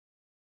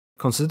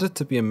Considered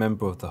to be a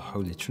member of the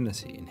Holy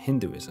Trinity in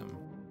Hinduism,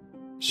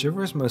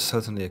 Shiva is most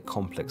certainly a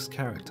complex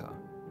character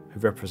who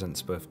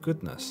represents both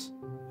goodness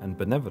and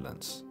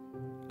benevolence,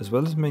 as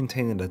well as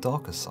maintaining the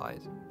darker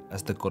side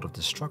as the god of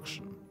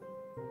destruction.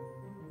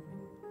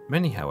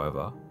 Many,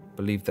 however,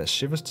 believe that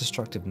Shiva's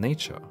destructive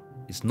nature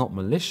is not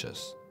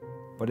malicious,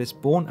 but is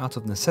born out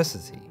of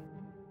necessity,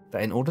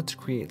 that in order to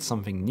create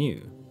something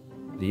new,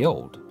 the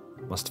old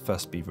must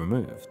first be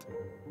removed.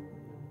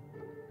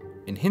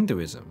 In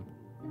Hinduism,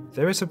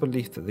 there is a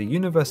belief that the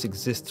universe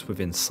exists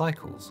within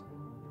cycles,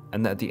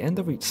 and that at the end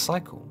of each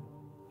cycle,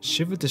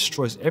 Shiva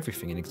destroys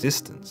everything in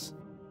existence,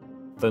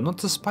 though not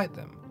to spite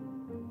them,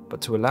 but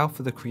to allow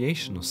for the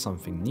creation of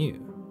something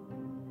new.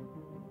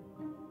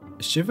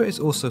 Shiva is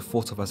also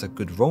thought of as a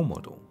good role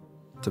model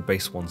to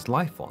base one's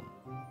life on,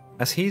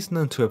 as he is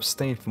known to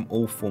abstain from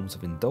all forms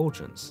of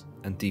indulgence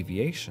and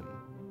deviation,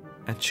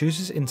 and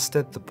chooses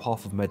instead the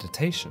path of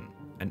meditation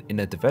and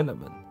inner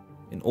development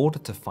in order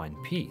to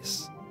find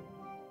peace.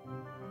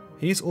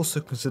 He is also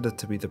considered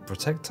to be the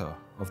protector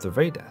of the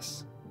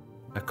Vedas,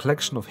 a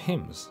collection of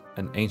hymns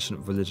and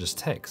ancient religious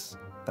texts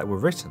that were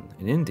written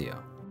in India.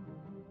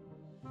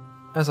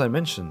 As I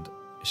mentioned,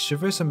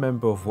 Shiva is a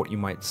member of what you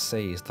might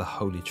say is the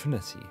Holy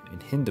Trinity in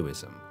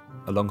Hinduism,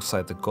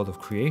 alongside the god of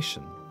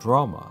creation,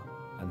 Brahma,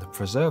 and the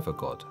preserver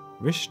god,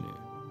 Vishnu.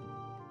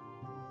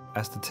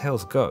 As the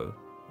tales go,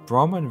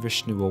 Brahma and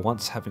Vishnu were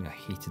once having a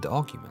heated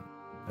argument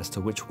as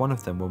to which one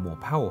of them were more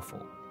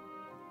powerful,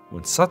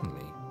 when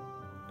suddenly,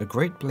 a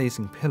great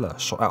blazing pillar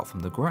shot out from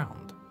the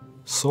ground,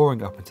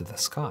 soaring up into the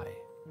sky.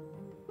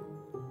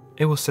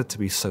 It was said to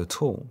be so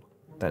tall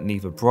that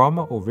neither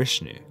Brahma or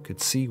Vishnu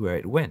could see where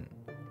it went,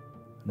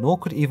 nor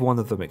could either one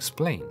of them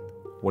explain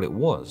what it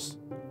was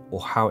or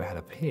how it had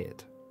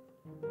appeared.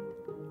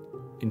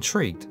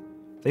 Intrigued,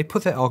 they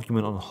put their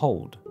argument on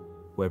hold,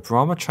 where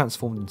Brahma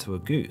transformed into a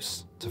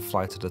goose to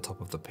fly to the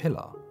top of the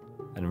pillar,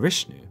 and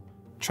Vishnu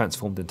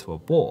transformed into a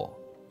boar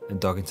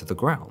and dug into the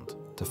ground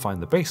to find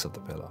the base of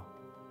the pillar.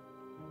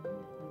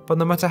 But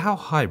no matter how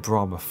high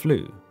Brahma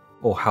flew,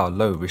 or how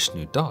low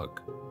Vishnu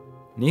dug,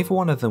 neither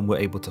one of them were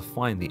able to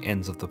find the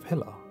ends of the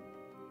pillar.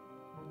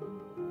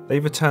 They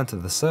returned to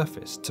the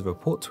surface to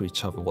report to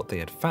each other what they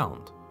had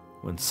found,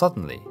 when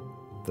suddenly,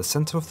 the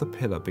center of the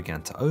pillar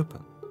began to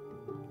open,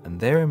 and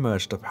there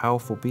emerged a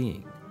powerful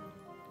being,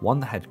 one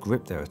that had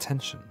gripped their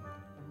attention.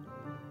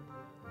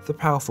 The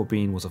powerful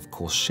being was of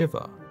course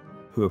Shiva,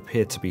 who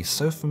appeared to be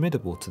so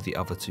formidable to the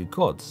other two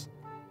gods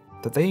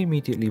that they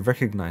immediately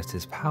recognized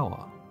his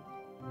power.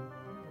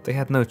 They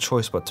had no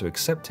choice but to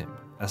accept him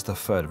as the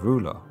third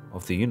ruler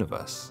of the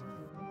universe.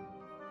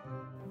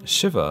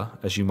 Shiva,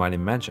 as you might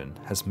imagine,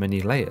 has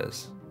many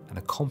layers and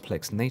a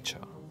complex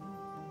nature.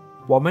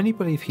 While many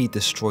believe he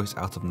destroys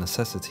out of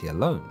necessity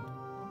alone,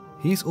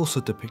 he is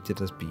also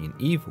depicted as being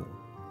evil,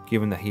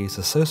 given that he is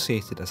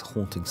associated as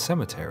haunting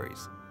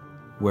cemeteries,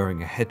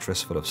 wearing a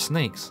headdress full of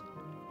snakes,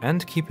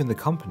 and keeping the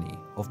company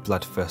of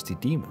bloodthirsty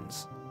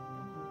demons.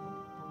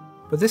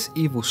 But this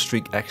evil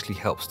streak actually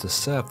helps to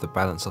serve the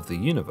balance of the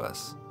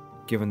universe,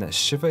 given that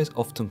Shiva is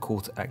often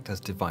called to act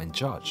as divine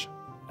judge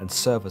and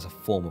serve as a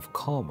form of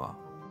karma.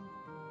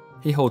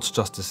 He holds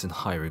justice in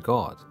high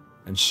regard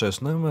and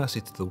shows no mercy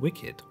to the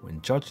wicked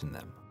when judging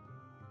them.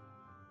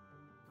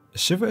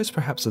 Shiva is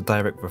perhaps a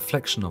direct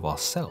reflection of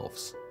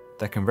ourselves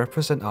that can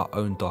represent our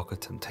own darker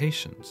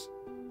temptations,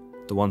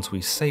 the ones we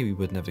say we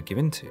would never give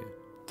into,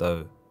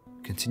 though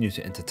continue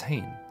to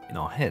entertain in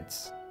our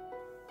heads.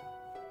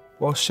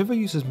 While Shiva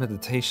uses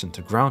meditation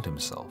to ground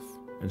himself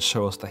and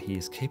show us that he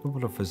is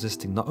capable of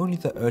resisting not only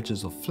the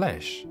urges of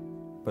flesh,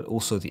 but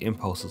also the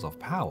impulses of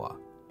power,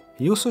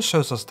 he also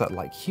shows us that,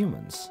 like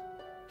humans,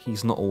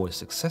 he's not always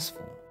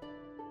successful.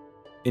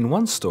 In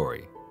one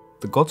story,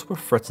 the gods were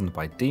threatened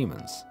by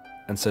demons,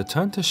 and so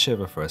turned to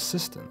Shiva for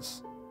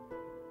assistance.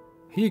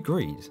 He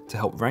agreed to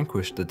help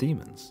vanquish the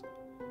demons,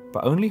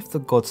 but only if the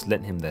gods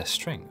lent him their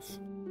strength.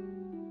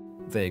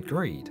 They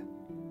agreed,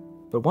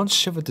 but once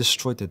Shiva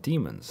destroyed the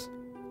demons,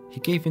 he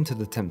gave in to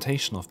the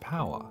temptation of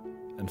power,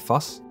 and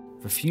thus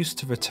refused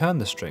to return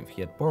the strength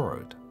he had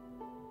borrowed.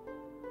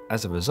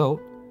 As a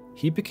result,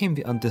 he became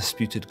the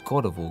undisputed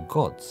god of all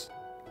gods,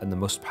 and the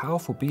most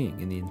powerful being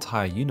in the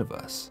entire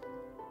universe.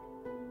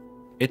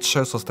 It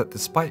shows us that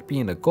despite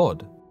being a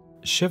god,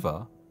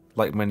 Shiva,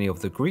 like many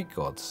of the Greek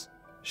gods,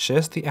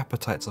 shares the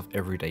appetites of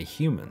everyday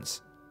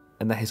humans,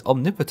 and that his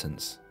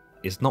omnipotence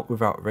is not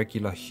without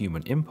regular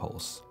human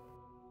impulse.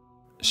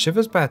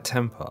 Shiva's bad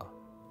temper,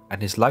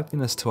 and his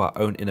likeness to our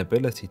own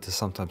inability to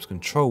sometimes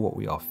control what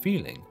we are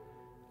feeling,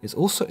 is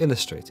also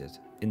illustrated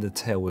in the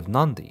tale with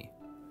Nandi,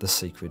 the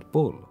sacred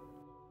bull.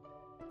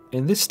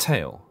 In this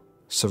tale,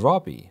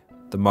 Sarabi,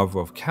 the mother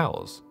of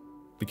cows,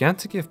 began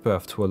to give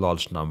birth to a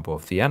large number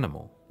of the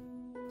animal.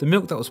 The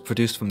milk that was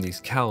produced from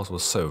these cows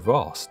was so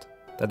vast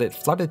that it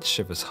flooded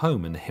Shiva's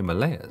home in the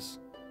Himalayas.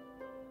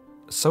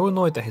 So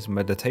annoyed that his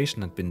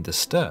meditation had been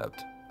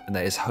disturbed and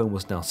that his home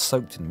was now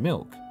soaked in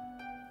milk,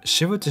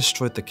 Shiva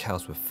destroyed the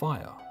cows with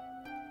fire.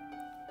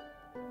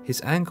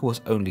 His anger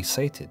was only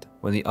sated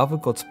when the other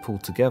gods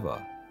pulled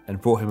together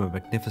and brought him a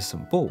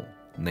magnificent bull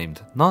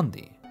named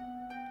Nandi.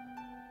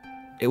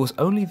 It was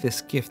only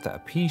this gift that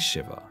appeased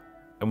Shiva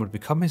and would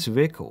become his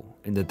vehicle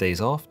in the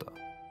days after.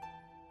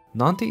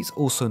 Nandi is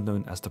also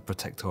known as the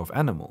protector of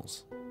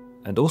animals,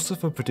 and also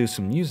for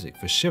producing music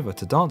for Shiva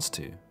to dance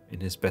to in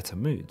his better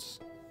moods.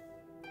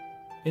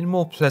 In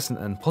more pleasant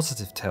and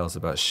positive tales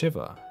about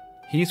Shiva,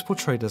 he is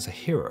portrayed as a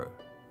hero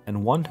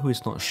and one who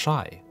is not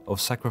shy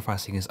of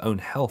sacrificing his own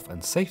health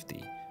and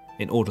safety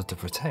in order to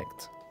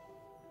protect.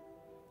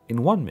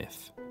 In one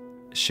myth,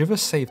 Shiva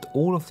saved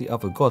all of the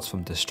other gods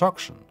from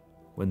destruction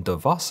when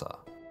Durvasa,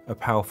 a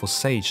powerful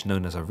sage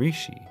known as a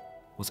rishi,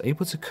 was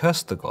able to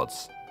curse the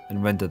gods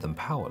and render them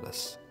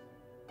powerless.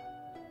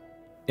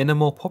 In a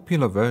more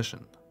popular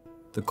version,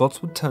 the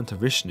gods would turn to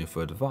Vishnu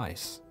for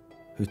advice,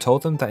 who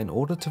told them that in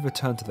order to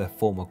return to their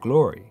former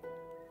glory,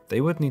 they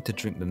would need to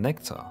drink the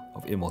nectar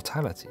of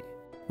immortality,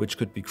 which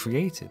could be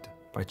created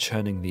by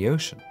churning the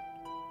ocean.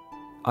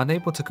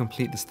 Unable to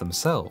complete this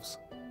themselves,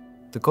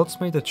 the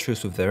gods made a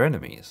truce with their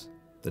enemies,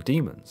 the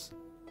demons,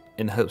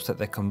 in hopes that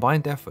their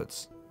combined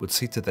efforts would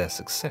see to their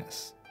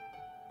success.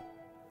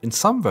 In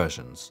some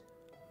versions,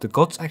 the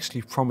gods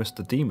actually promised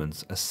the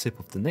demons a sip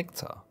of the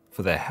nectar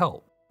for their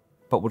help,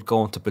 but would go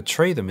on to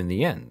betray them in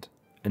the end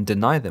and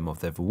deny them of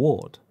their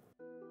reward.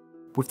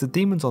 With the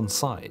demons on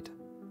side,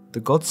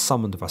 the gods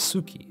summoned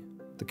Vasuki,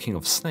 the king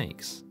of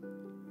snakes,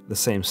 the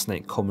same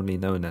snake commonly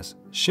known as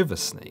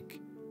Shiva's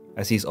snake,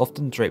 as he is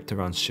often draped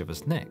around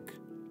Shiva's neck.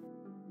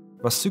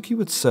 Vasuki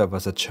would serve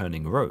as a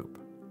churning rope,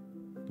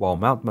 while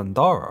Mount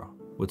Mandara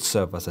would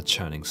serve as a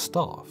churning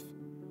staff.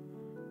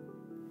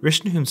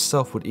 Vishnu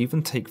himself would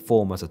even take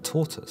form as a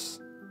tortoise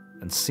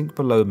and sink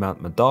below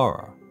Mount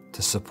Mandara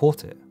to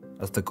support it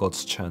as the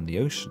gods churned the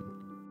ocean.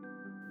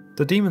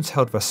 The demons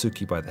held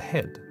Vasuki by the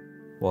head,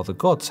 while the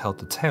gods held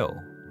the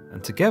tail,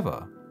 and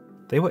together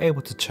they were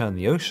able to churn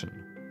the ocean,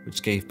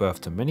 which gave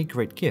birth to many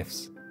great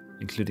gifts,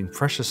 including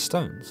precious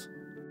stones.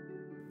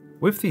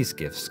 With these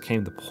gifts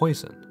came the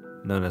poison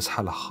known as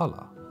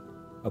Halahala,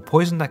 a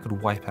poison that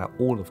could wipe out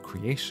all of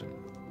creation.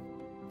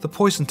 The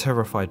poison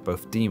terrified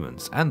both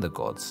demons and the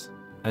gods,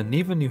 and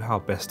neither knew how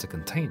best to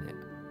contain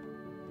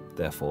it.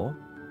 Therefore,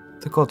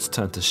 the gods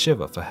turned to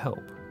Shiva for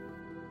help.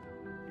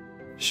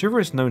 Shiva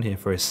is known here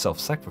for his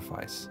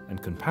self-sacrifice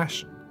and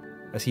compassion,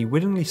 as he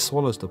willingly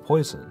swallows the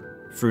poison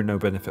through no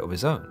benefit of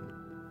his own,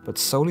 but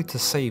solely to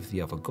save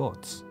the other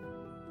gods.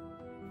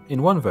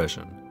 In one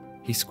version,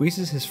 he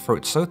squeezes his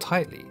throat so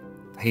tightly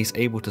that he is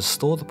able to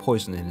store the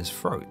poison in his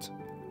throat,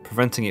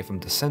 preventing it from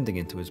descending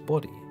into his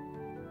body.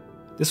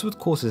 This would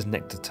cause his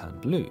neck to turn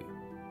blue,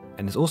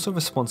 and is also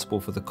responsible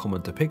for the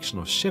common depiction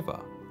of Shiva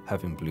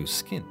having blue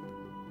skin.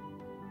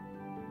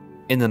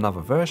 In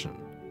another version,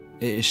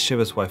 it is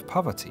Shiva's wife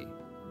Parvati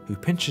who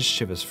pinches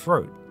Shiva's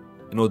throat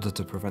in order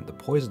to prevent the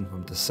poison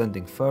from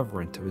descending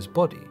further into his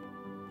body.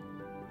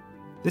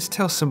 This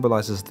tale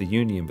symbolizes the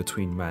union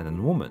between man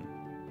and woman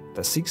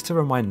that seeks to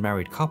remind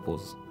married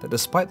couples that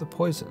despite the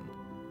poison,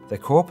 their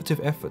cooperative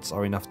efforts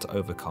are enough to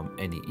overcome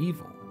any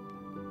evil.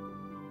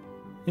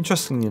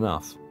 Interestingly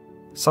enough,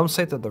 some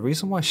say that the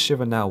reason why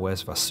Shiva now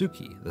wears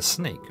Vasuki, the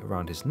snake,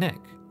 around his neck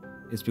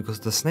is because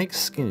the snake's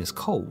skin is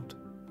cold,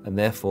 and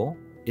therefore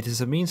it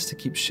is a means to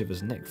keep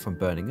Shiva's neck from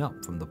burning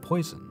up from the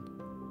poison.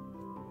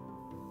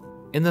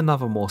 In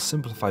another more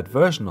simplified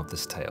version of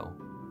this tale,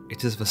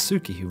 it is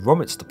Vasuki who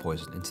vomits the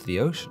poison into the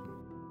ocean.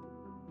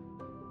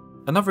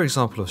 Another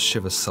example of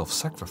Shiva's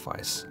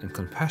self-sacrifice and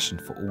compassion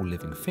for all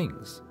living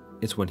things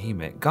is when he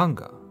met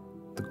Ganga,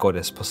 the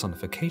goddess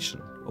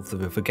personification of the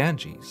river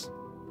Ganges.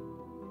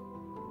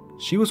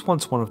 She was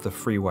once one of the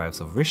three wives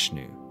of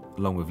Vishnu,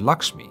 along with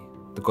Lakshmi,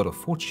 the god of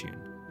fortune,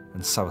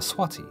 and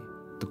Saraswati,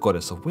 the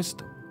goddess of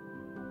wisdom.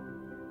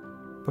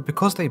 But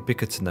because they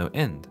bickered to no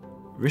end,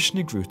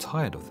 Vishnu grew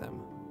tired of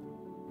them.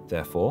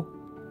 Therefore,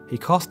 he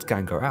cast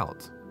Ganga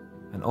out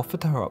and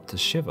offered her up to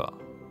Shiva.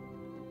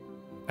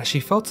 As she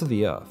fell to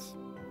the earth,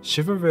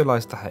 Shiva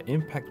realized that her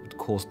impact would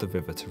cause the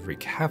river to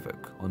wreak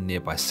havoc on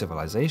nearby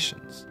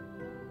civilizations.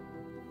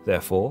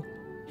 Therefore,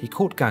 he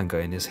caught Ganga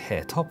in his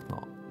hair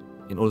topknot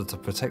in order to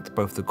protect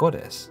both the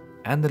goddess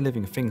and the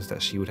living things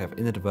that she would have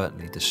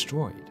inadvertently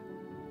destroyed.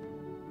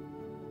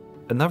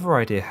 Another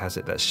idea has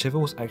it that Shiva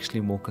was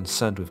actually more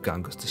concerned with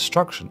Ganga's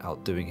destruction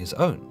outdoing his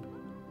own,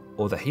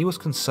 or that he was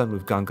concerned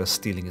with Ganga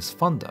stealing his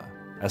thunder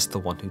as the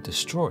one who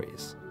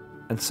destroys,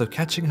 and so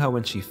catching her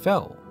when she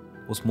fell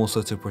was more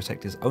so to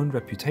protect his own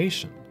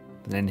reputation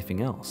than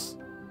anything else.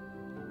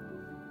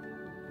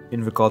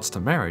 In regards to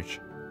marriage,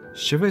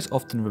 Shiva is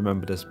often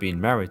remembered as being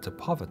married to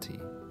Parvati,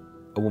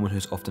 a woman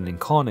who's often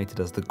incarnated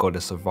as the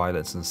goddess of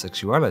violence and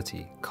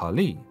sexuality,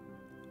 Kali,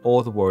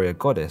 or the warrior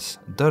goddess,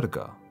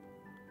 Durga.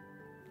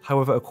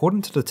 However,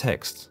 according to the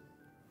text,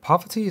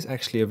 Parvati is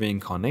actually a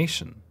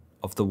reincarnation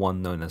of the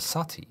one known as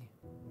Sati,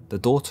 the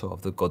daughter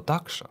of the god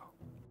Daksha.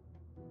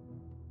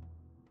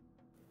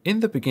 In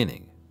the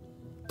beginning,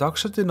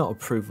 Daksha did not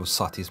approve of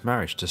Sati's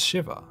marriage to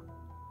Shiva,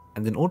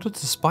 and in order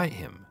to spite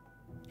him,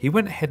 he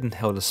went ahead and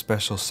held a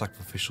special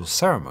sacrificial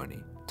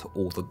ceremony to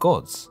all the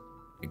gods,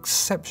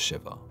 except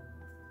Shiva.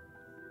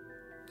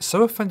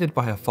 So offended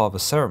by her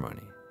father's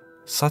ceremony,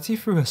 Sati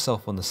threw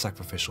herself on the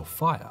sacrificial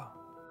fire.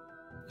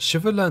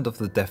 Shiva learned of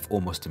the death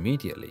almost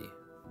immediately.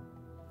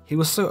 He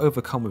was so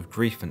overcome with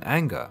grief and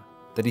anger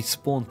that he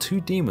spawned 2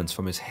 demons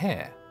from his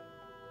hair.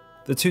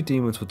 The 2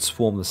 demons would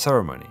swarm the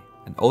ceremony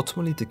and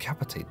ultimately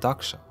decapitate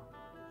Daksha.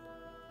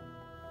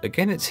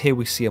 Again, it's here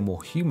we see a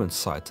more human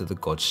side to the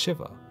god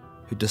Shiva,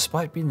 who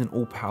despite being an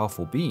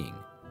all-powerful being,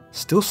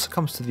 still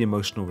succumbs to the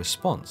emotional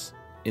response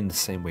in the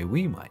same way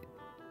we might.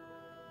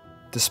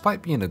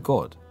 Despite being a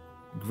god,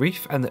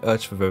 grief and the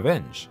urge for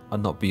revenge are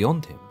not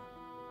beyond him.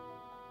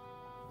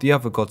 The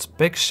other gods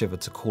beg Shiva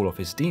to call off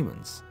his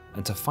demons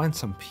and to find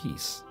some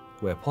peace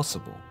where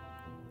possible.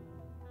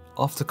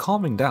 After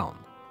calming down,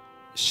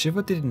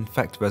 Shiva did in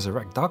fact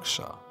resurrect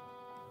Daksha,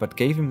 but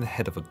gave him the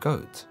head of a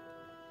goat.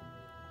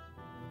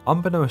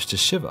 Unbeknownst to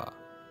Shiva,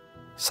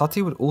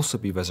 Sati would also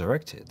be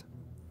resurrected,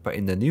 but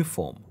in the new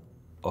form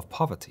of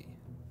Parvati.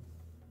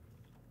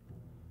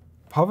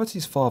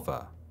 Parvati's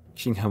father,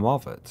 King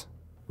Himavat,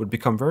 would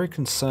become very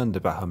concerned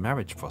about her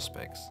marriage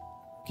prospects,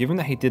 given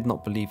that he did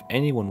not believe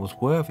anyone was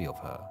worthy of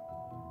her.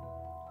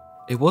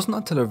 It wasn't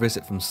until a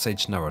visit from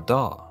sage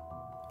Narada,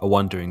 a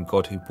wandering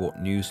god who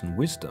brought news and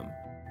wisdom,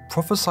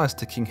 prophesied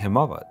to King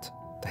Himavat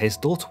that his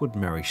daughter would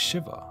marry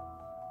Shiva.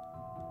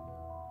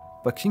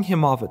 But King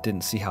Himavat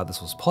didn't see how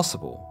this was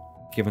possible,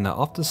 given that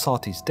after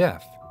Sati's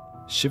death,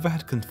 Shiva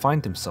had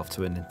confined himself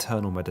to an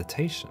internal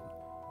meditation,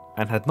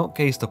 and had not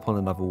gazed upon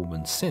another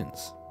woman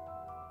since.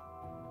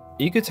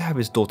 Eager to have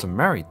his daughter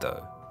married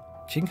though,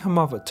 King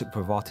Himavat took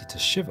Parvati to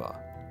Shiva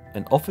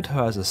and offered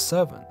her as a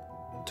servant,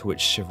 to which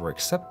Shiva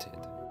accepted.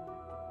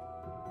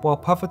 While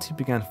Parvati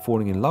began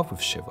falling in love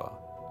with Shiva,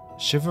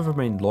 Shiva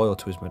remained loyal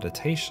to his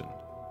meditation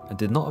and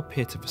did not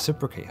appear to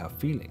reciprocate her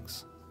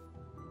feelings.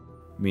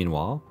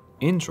 Meanwhile,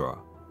 Indra,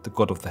 the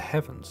god of the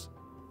heavens,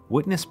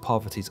 witnessed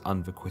Parvati's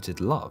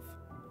unrequited love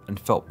and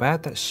felt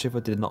bad that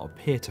Shiva did not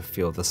appear to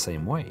feel the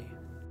same way.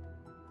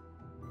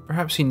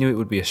 Perhaps he knew it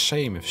would be a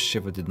shame if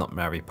Shiva did not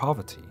marry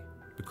Parvati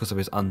because of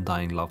his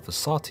undying love for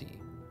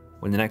Sati,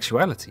 when in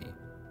actuality,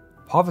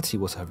 Parvati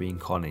was her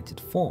reincarnated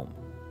form.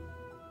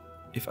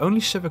 If only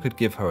Shiva could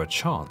give her a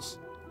chance,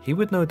 he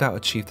would no doubt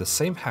achieve the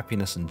same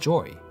happiness and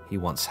joy he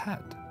once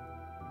had.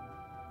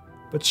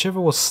 But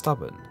Shiva was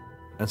stubborn,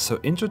 and so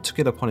Indra took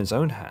it upon his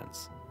own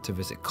hands to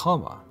visit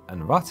Kama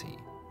and Rati,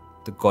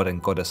 the god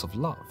and goddess of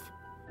love.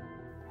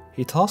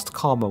 He tasked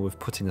Kama with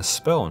putting a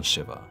spell on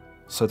Shiva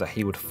so that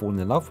he would fall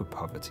in love with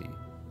Parvati,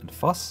 and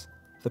thus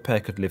the pair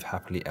could live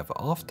happily ever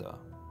after.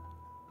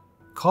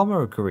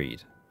 Kama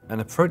agreed and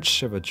approached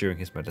Shiva during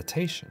his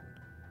meditation.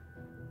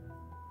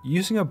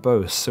 Using a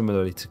bow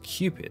similarly to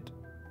Cupid,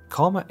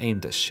 Kama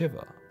aimed at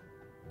Shiva,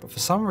 but for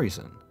some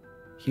reason,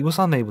 he was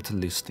unable to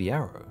loose the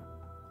arrow.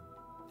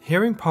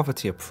 Hearing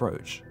Parvati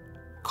approach,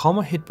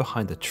 Kama hid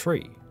behind a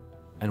tree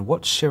and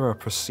watched Shiva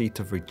proceed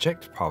to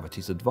reject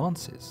Parvati's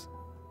advances.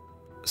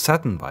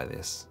 Saddened by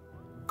this,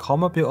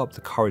 Kama built up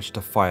the courage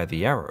to fire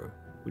the arrow,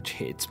 which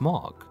hit its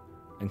mark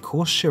and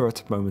caused Shiva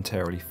to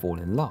momentarily fall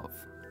in love.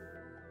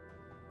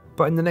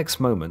 But in the next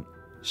moment,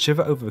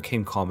 Shiva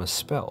overcame Kama's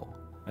spell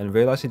and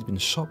realized he'd been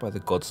shot by the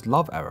god's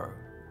love arrow.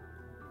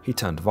 He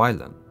turned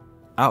violent,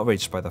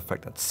 outraged by the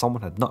fact that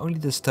someone had not only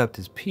disturbed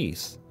his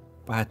peace,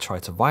 but had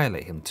tried to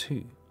violate him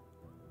too.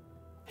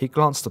 He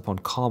glanced upon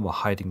Kama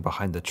hiding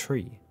behind the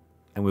tree,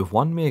 and with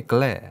one mere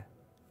glare,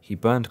 he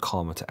burned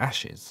Kama to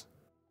ashes.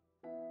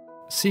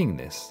 Seeing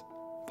this,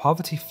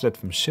 Parvati fled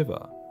from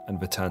Shiva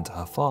and returned to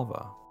her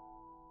father.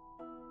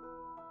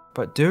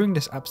 But during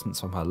this absence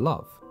from her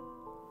love,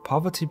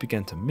 Parvati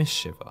began to miss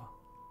Shiva.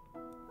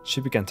 She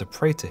began to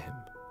pray to him,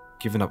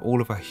 giving up all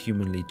of her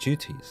humanly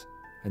duties,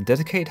 and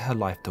dedicated her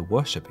life to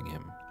worshipping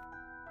him.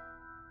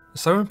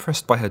 So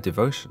impressed by her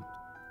devotion,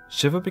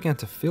 Shiva began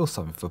to feel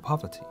something for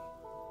Parvati.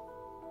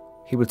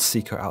 He would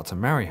seek her out to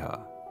marry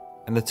her,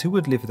 and the two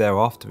would live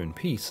thereafter in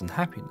peace and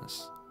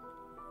happiness.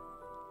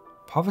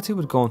 Parvati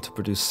would go on to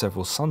produce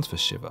several sons for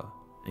Shiva,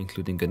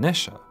 including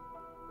Ganesha,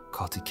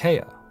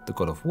 Kartikeya, the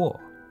god of war,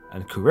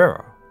 and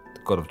Kurera,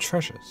 the god of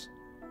treasures,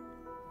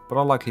 but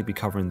I'll likely be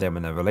covering them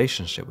and their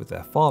relationship with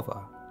their father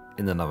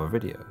in another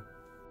video.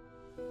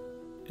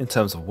 In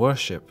terms of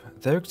worship,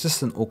 there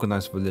exists an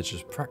organised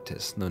religious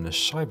practice known as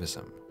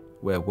Shaivism,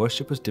 where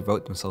worshippers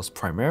devote themselves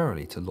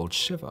primarily to Lord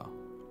Shiva.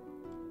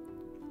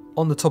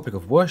 On the topic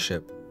of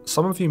worship,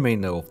 some of you may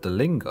know of the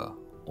linga,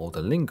 or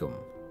the lingam,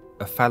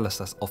 a phallus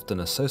that's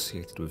often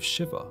associated with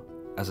Shiva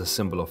as a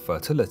symbol of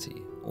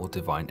fertility or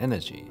divine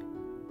energy.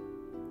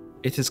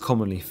 It is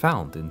commonly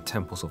found in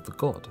temples of the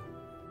god.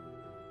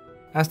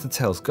 As the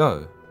tales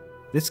go,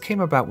 this came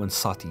about when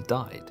Sati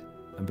died,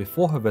 and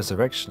before her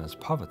resurrection as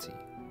Parvati.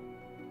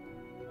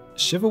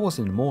 Shiva was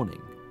in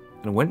mourning,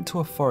 and went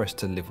to a forest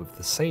to live with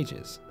the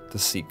sages to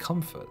seek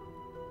comfort.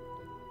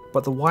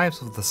 But the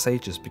wives of the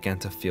sages began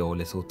to feel a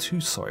little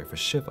too sorry for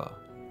Shiva,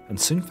 and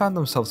soon found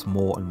themselves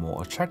more and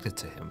more attracted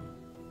to him.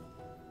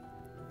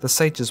 The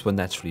sages were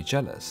naturally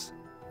jealous,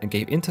 and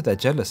gave in to their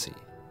jealousy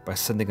by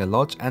sending a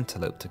large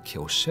antelope to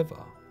kill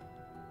Shiva.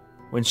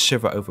 When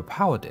Shiva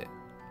overpowered it,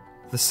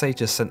 the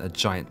sages sent a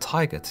giant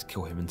tiger to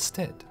kill him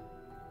instead.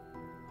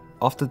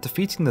 After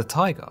defeating the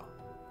tiger,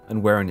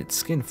 and wearing its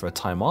skin for a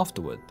time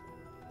afterward,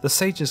 the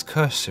sages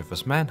cursed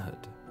Shiva's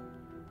manhood.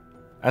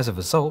 As a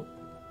result,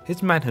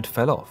 his manhood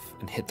fell off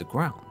and hit the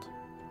ground.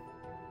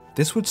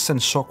 This would send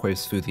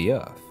shockwaves through the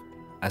earth,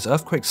 as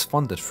earthquakes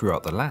thundered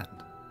throughout the land.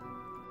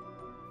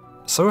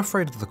 So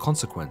afraid of the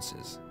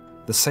consequences,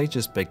 the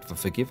sages begged for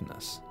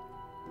forgiveness.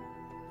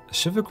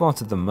 Shiva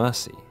granted them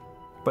mercy,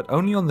 but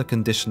only on the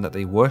condition that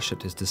they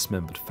worshipped his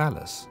dismembered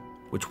phallus,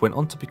 which went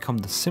on to become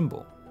the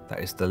symbol that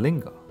is the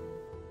linga.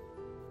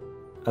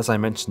 As I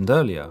mentioned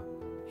earlier,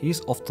 he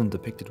is often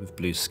depicted with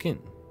blue skin,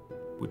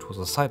 which was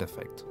a side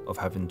effect of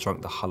having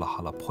drunk the hala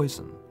hala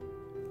poison.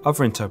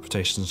 Other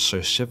interpretations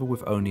show Shiva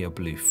with only a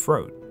blue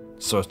throat,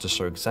 so as to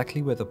show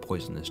exactly where the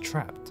poison is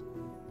trapped.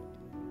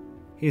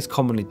 He is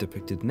commonly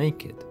depicted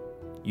naked,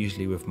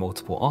 usually with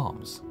multiple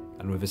arms,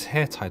 and with his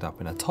hair tied up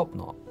in a top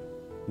knot,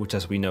 which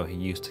as we know he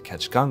used to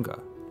catch Ganga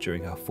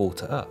during her fall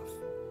to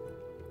earth.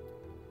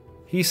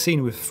 He is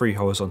seen with 3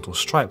 horizontal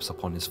stripes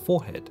upon his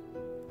forehead,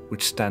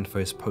 which stand for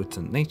his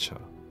potent nature,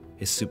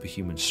 his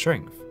superhuman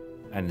strength,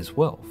 and his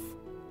wealth.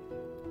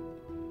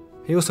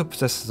 He also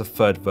possesses a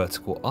 3rd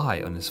vertical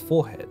eye on his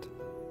forehead.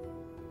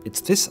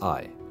 It's this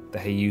eye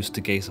that he used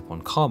to gaze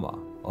upon Kama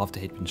after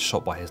he'd been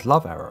shot by his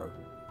love arrow,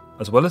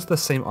 as well as the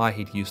same eye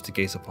he'd used to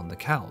gaze upon the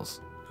cows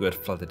who had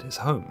flooded his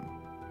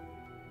home.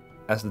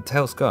 As the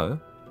tales go,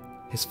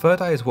 his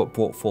 3rd eye is what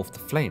brought forth the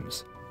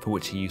flames for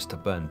which he used to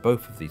burn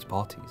both of these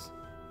parties.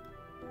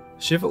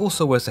 Shiva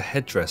also wears a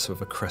headdress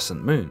with a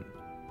crescent moon,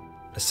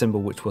 a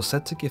symbol which was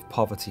said to give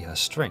Parvati her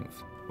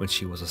strength when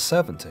she was a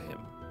servant to him,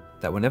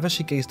 that whenever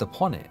she gazed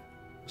upon it,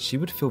 she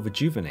would feel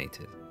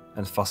rejuvenated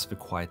and thus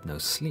required no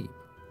sleep.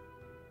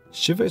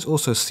 Shiva is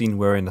also seen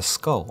wearing a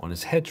skull on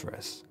his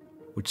headdress,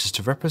 which is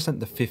to represent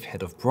the 5th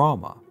head of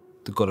Brahma,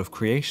 the god of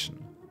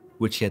creation,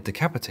 which he had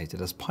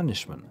decapitated as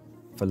punishment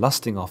for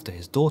lusting after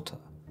his daughter,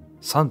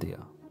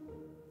 Sandhya.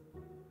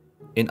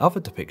 In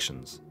other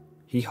depictions,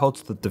 he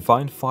holds the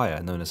divine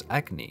fire known as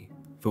Agni,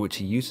 for which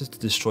he uses to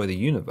destroy the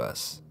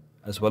universe,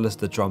 as well as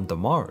the drum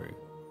Damaru,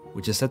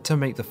 which is said to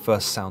make the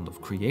first sound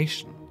of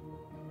creation.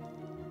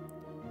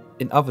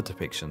 In other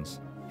depictions,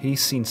 he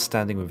is seen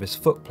standing with his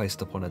foot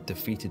placed upon a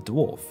defeated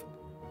dwarf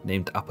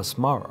named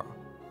Apasmara,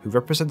 who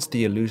represents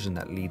the illusion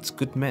that leads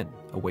good men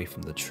away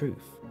from the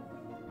truth.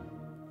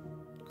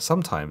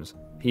 Sometimes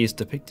he is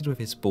depicted with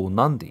his bull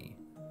Nandi,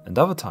 and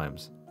other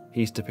times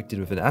he is depicted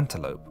with an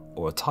antelope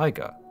or a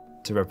tiger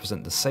to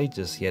represent the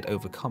sages he had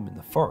overcome in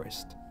the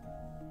forest.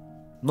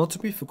 Not to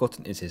be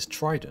forgotten is his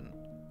trident,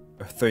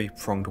 a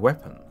 3-pronged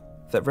weapon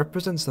that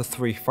represents the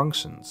 3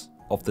 functions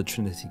of the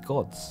Trinity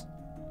gods.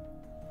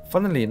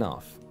 Funnily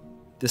enough,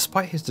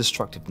 despite his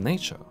destructive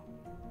nature,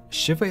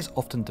 Shiva is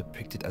often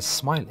depicted as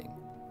smiling,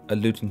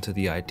 alluding to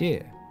the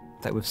idea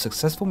that with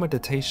successful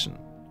meditation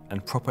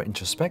and proper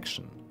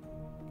introspection,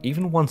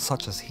 even one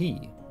such as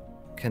he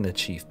can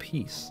achieve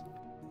peace.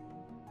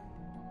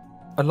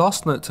 A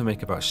last note to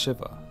make about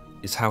Shiva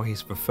is how he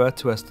is referred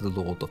to as the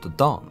Lord of the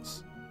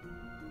Dance.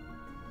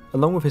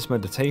 Along with his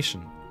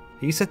meditation,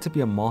 he is said to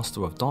be a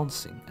master of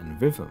dancing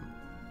and rhythm,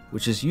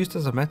 which is used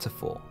as a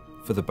metaphor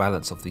for the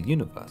balance of the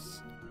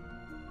universe.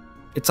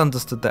 It's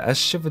understood that as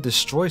Shiva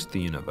destroys the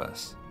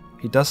universe,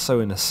 he does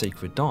so in a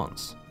sacred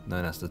dance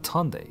known as the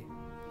Tande,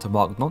 to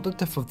mark not the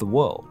death of the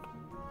world,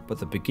 but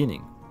the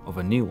beginning of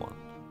a new one.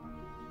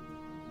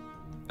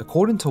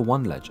 According to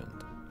one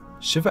legend,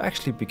 Shiva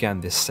actually began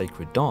this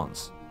sacred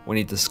dance when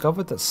he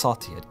discovered that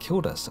Sati had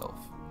killed herself.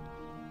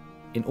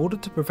 In order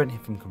to prevent him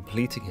from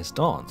completing his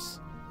dance,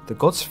 the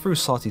gods threw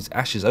Sati's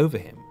ashes over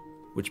him,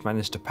 which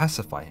managed to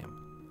pacify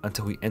him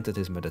until he entered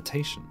his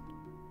meditation.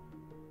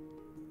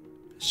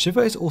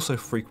 Shiva is also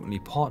frequently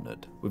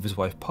partnered with his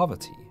wife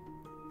Parvati,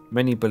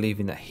 many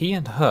believing that he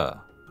and her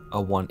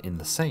are one in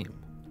the same.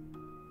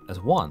 As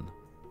one,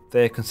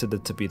 they are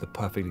considered to be the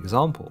perfect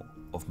example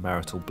of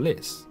marital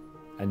bliss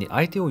and the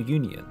ideal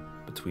union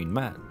between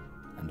man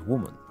and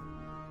woman.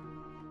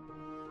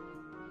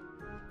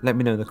 Let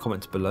me know in the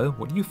comments below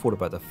what you thought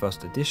about the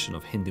first edition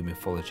of Hindu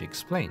Mythology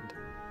Explained,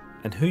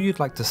 and who you'd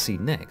like to see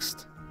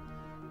next.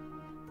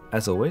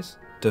 As always,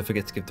 don't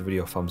forget to give the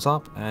video a thumbs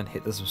up and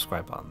hit the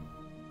subscribe button.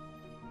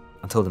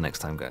 Until the next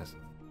time, guys.